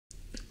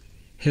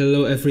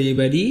Hello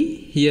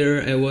everybody,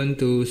 here I want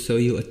to show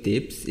you a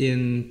tips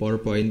in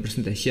PowerPoint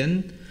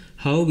presentation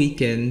how we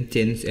can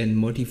change and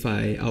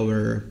modify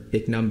our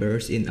big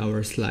numbers in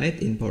our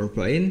slide in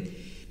PowerPoint.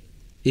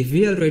 If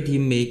we already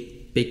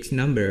make big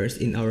numbers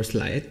in our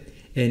slide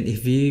and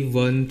if we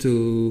want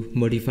to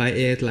modify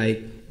it,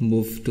 like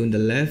move to the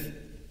left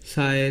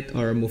side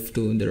or move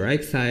to the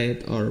right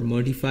side, or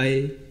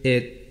modify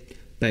it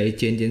by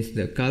changing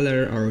the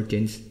color or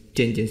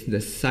changing the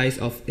size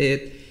of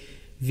it,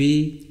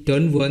 we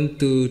don't want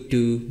to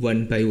do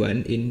one by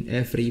one in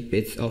every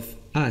page of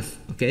us,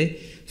 okay?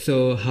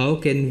 So how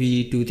can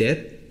we do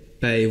that?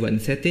 By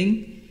one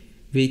setting,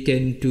 we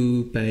can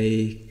do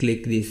by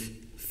click this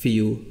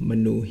view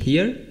menu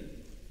here,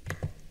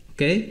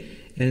 okay?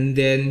 And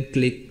then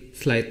click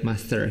slide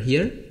master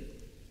here,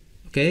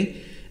 okay?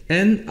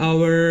 And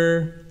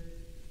our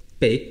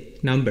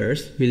page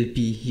numbers will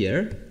be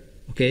here,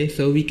 okay?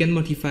 So we can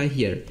modify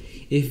here.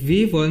 If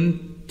we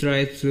want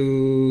try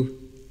to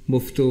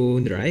move to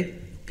the right,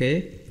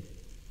 okay,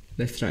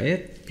 let's try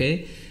it,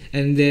 okay,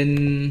 and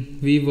then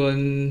we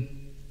want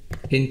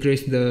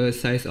increase the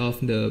size of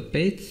the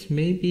page,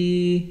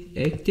 maybe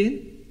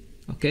 18,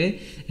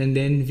 okay, and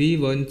then we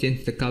want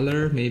change the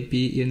color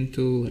maybe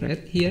into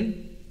red here,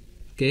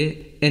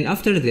 okay, and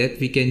after that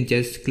we can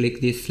just click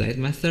this slide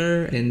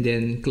master and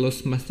then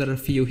close master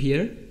view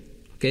here,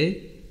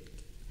 okay,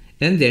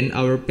 and then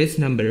our page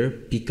number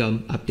become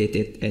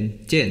updated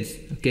and changed,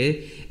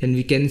 okay, and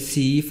we can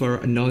see for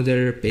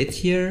another page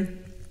here,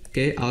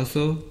 okay,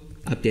 also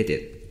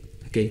updated,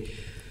 okay.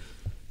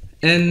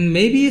 And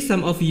maybe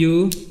some of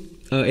you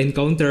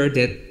encounter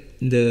that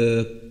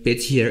the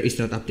page here is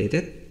not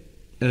updated,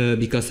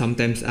 because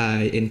sometimes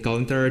I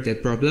encounter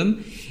that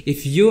problem.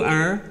 If you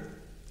are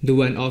the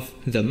one of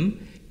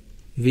them,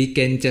 we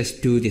can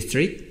just do this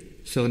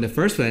trick. So the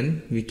first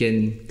one, we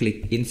can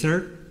click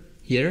insert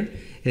here,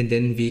 and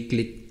then we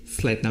click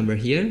slide number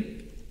here,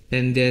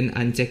 and then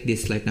uncheck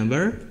this slide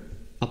number,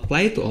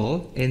 apply to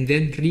all, and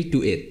then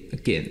redo it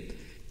again.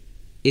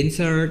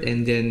 Insert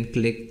and then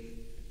click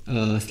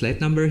slide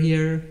number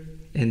here,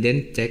 and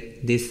then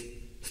check this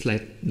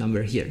slide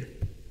number here.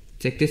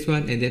 Check this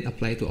one and then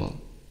apply to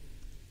all.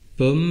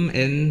 Boom,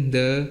 and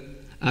the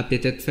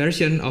updated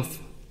version of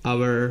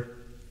our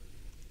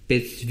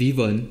page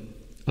V1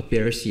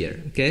 appears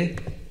here, okay?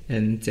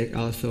 And check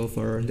also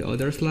for the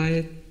other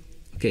slide,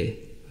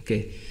 okay.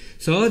 Okay,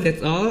 so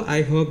that's all.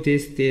 I hope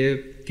this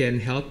tip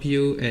can help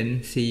you,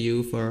 and see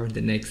you for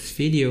the next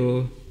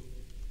video.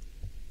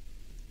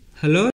 Hello.